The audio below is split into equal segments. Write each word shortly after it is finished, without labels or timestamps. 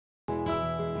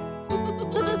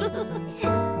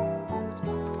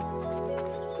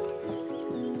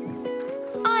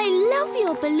I love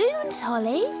your balloons,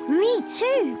 Holly. Me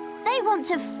too. They want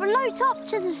to float up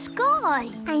to the sky.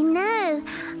 I know.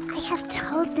 I have to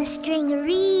hold the string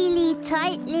really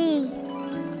tightly.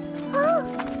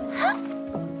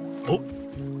 Oh,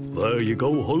 there you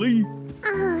go, Holly.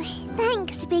 Oh,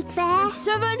 thanks, Big Bear.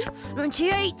 7,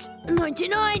 98,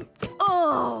 99.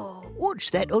 Oh! What's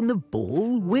that on the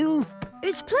ball, Will?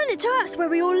 It's planet Earth where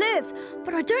we all live,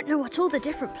 but I don't know what all the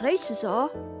different places are.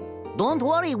 Don't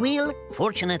worry, Will.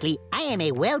 Fortunately, I am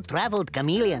a well-traveled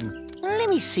chameleon. Let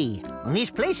me see. This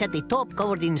place at the top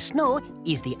covered in snow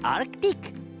is the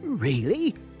Arctic.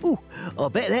 Really? Oh, I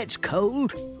bet that's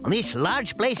cold. This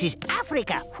large place is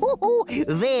Africa.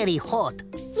 Very hot.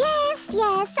 Yes,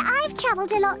 I've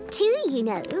travelled a lot too, you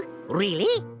know.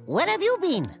 Really? Where have you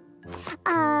been?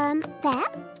 There.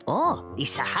 Oh, the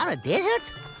Sahara Desert?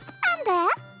 And there.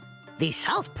 The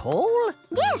South Pole?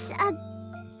 Yes,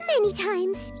 many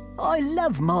times. I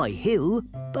love my hill,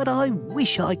 but I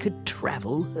wish I could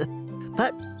travel.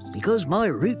 But because my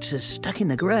roots are stuck in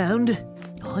the ground,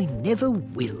 I never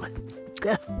will.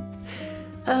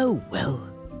 Oh, well.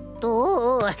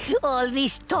 Oh, all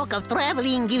this talk of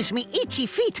traveling gives me itchy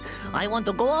feet. I want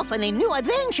to go off on a new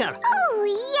adventure. Oh,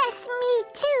 yes, me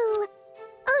too.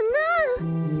 Oh, no.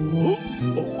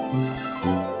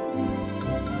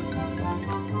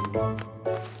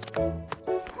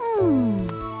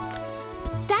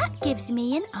 That gives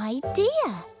me an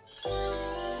idea.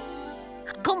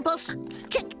 Compass,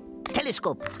 check.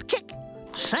 Telescope, check.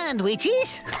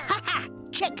 Sandwiches,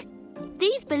 check.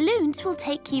 These balloons will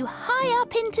take you high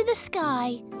up into the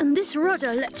sky. And this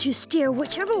rudder lets you steer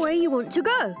whichever way you want to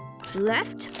go.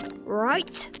 Left,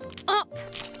 right, up,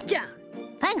 down.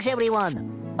 Thanks,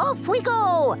 everyone. Off we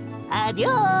go.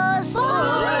 Adios.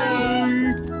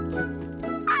 Bye.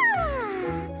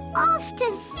 Off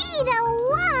to see the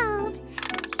world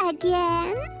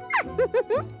again.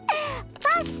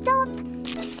 First stop,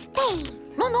 Spain.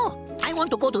 No. I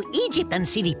want to go to Egypt and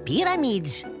see the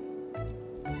pyramids.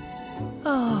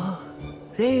 Oh,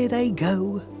 there they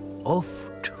go. Off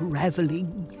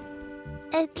travelling.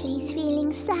 Oakley's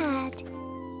feeling sad.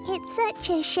 It's such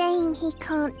a shame he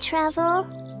can't travel.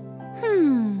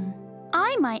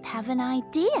 I might have an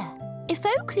idea. If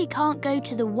Oakley can't go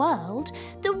to the world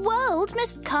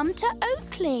must come to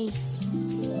Oakley.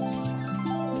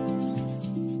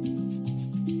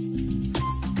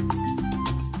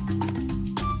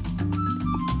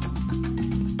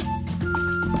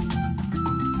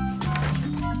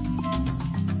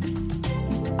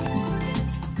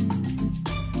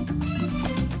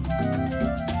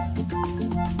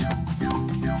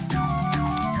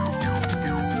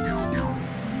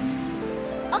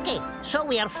 Okay, so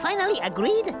we are finally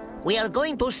agreed. We are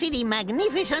going to see the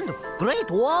magnificent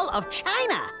Great Wall of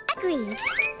China. Agreed.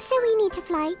 So we need to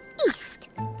fly east.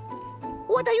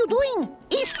 What are you doing?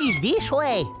 East is this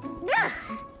way. Ugh.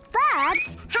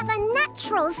 Birds have a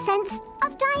natural sense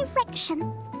of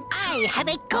direction. I have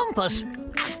a compass.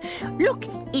 Look,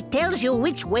 it tells you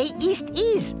which way east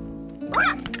is.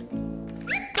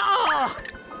 Oh,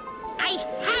 I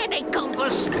had a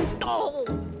compass. Oh.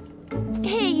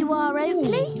 Here you are,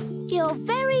 Oakley. Your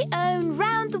very own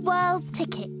round-the-world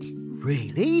ticket.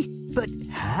 Really? But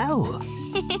how?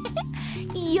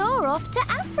 You're off to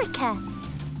Africa.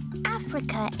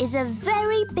 Africa is a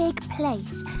very big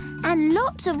place, and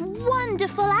lots of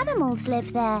wonderful animals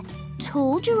live there.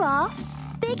 Tall giraffes,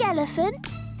 big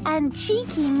elephants, and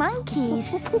cheeky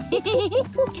monkeys.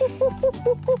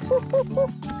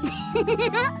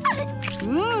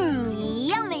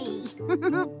 Yummy!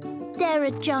 There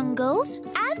are jungles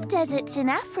and deserts in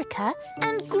Africa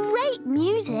and great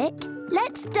music.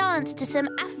 Let's dance to some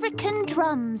African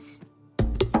drums.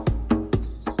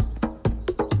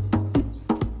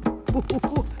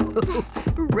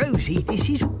 Rosie, this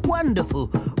is wonderful.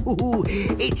 Ooh,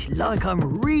 it's like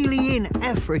I'm really in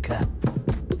Africa.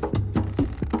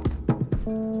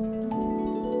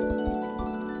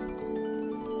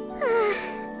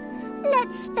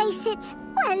 Let's face it,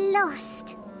 we're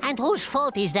lost. And whose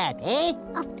fault is that, eh?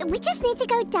 Oh, we just need to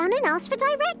go down and ask for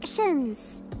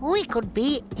directions. We could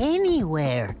be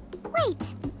anywhere.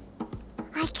 Wait,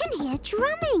 I can hear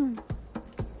drumming.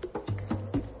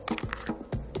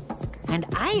 And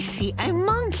I see a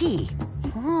monkey.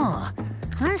 Oh,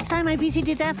 last time I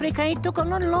visited Africa, it took a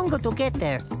lot longer to get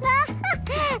there.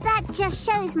 That just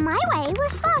shows my way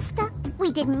was faster.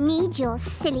 We didn't need your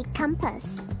silly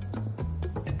compass.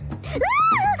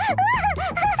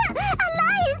 A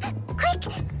lion! Quick,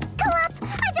 go up!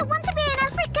 I don't want to be in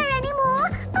Africa anymore.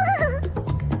 Oh,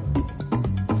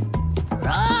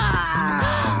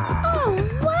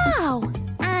 wow!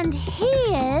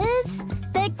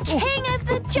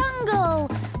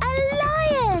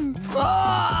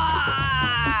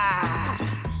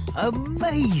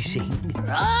 amazing.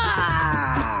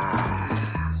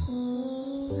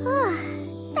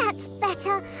 That's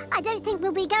better. I don't think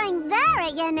we'll be going there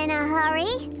again in a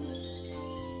hurry.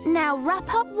 Now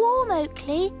wrap up warm,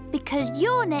 Oakley, because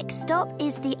your next stop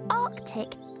is the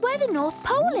Arctic, where the North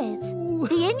Pole is.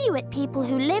 The Inuit people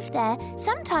who live there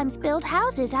sometimes build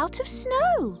houses out of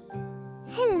snow.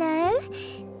 Hello.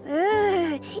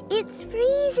 It's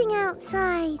freezing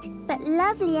outside, but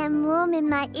lovely and warm in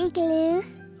my igloo.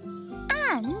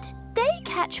 And they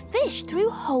catch fish through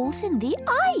holes in the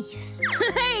ice.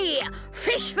 Hey!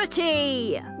 Fish for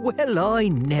tea! Well, I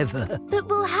never. But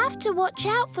we'll have to watch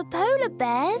out for polar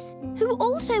bears, who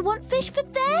also want fish for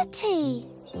their tea.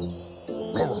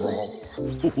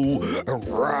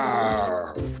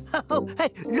 Oh, hey,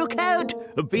 look out!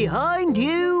 Behind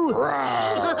you!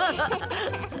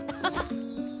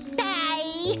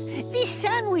 The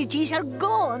sandwiches are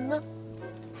gone.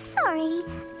 Sorry,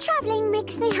 travelling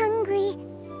makes me hungry.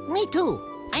 Me too.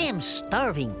 I am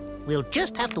starving. We'll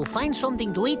just have to find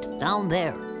something to eat down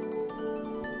there.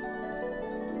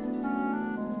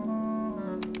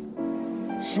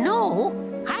 Snow?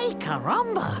 Ay,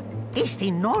 caramba! It's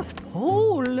the North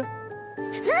Pole. A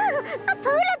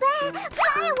polar bear!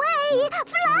 Fly away!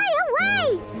 Fly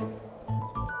away!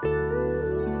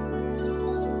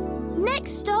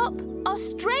 Next stop,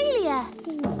 Australia.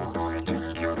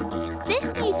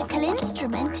 This musical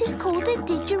instrument is called a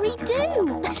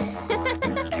didgeridoo.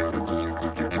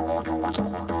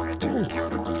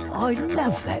 I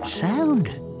love that sound.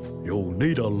 You'll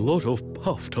need a lot of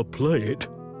puff to play it.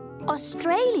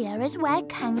 Australia is where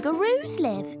kangaroos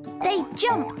live. They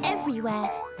jump everywhere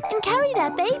and carry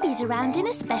their babies around in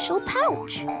a special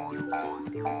pouch.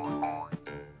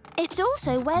 It's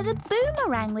also where the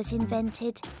boomerang was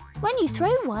invented. When you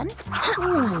throw one,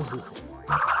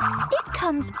 it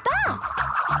comes back.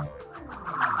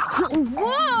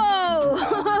 Whoa!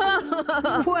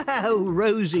 Wow,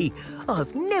 Rosie,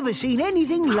 I've never seen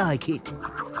anything like it.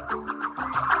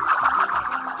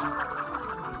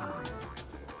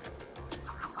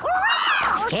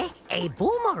 Okay, a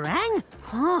boomerang?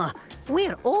 Huh,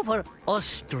 we're over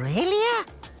Australia?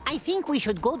 I think we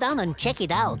should go down and check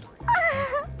it out.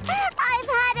 I've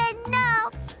had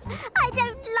enough. I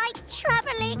don't like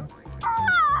travelling.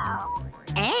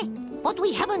 Eh? But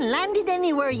we haven't landed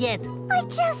anywhere yet. I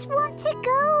just want to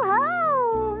go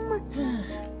home.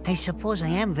 I suppose I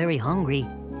am very hungry.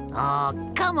 Oh,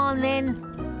 come on then.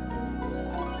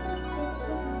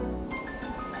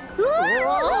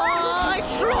 Oh,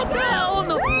 slow down!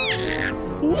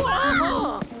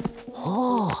 Whoa!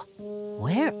 Oh,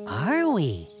 where are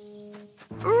we?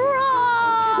 Roar!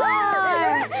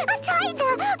 A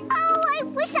tiger! Oh, I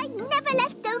wish I'd never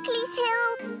left Oakley's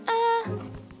Hill.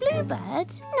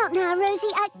 Bluebird? Not now,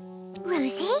 Rosie.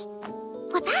 Rosie?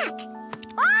 We're back.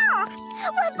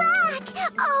 We're back!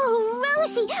 Oh,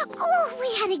 Rosie! Oh, we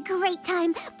had a great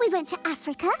time. We went to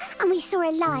Africa and we saw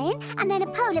a lion and then a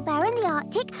polar bear in the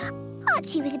Arctic.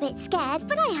 Archie was a bit scared,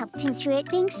 but I helped him through it,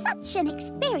 being such an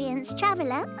experienced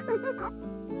traveller.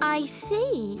 I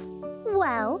see.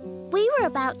 Well, we were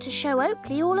about to show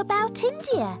Oakley all about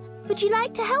India. Would you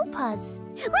like to help us?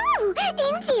 Woo!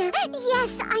 India!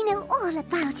 Yes, I know all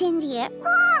about India.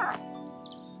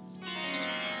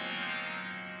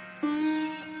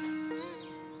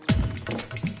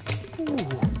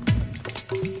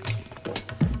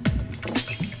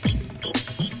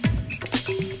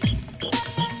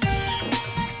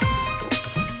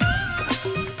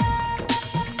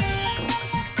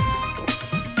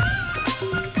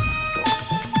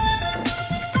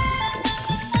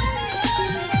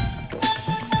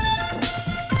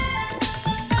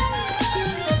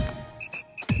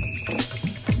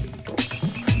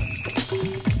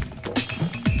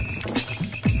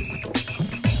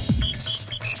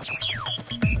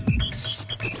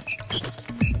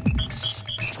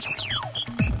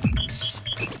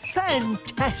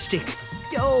 Fantastic!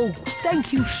 Oh,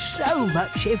 thank you so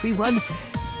much, everyone.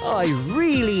 I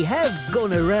really have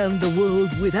gone around the world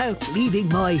without leaving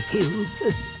my hill.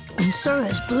 And so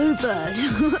has Bluebird.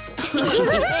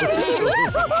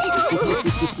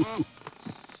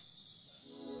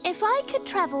 If I could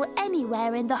travel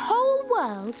anywhere in the whole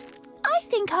world, I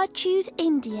think I'd choose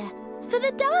India for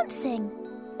the dancing.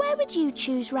 Where would you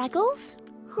choose, Raggles?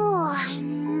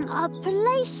 A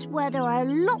place where there are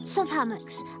lots of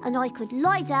hammocks and I could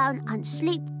lie down and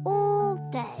sleep all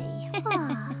day.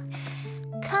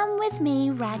 Come with me,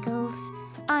 Raggles.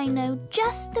 I know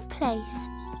just the place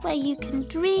where you can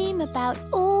dream about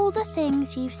all the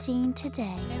things you've seen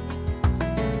today.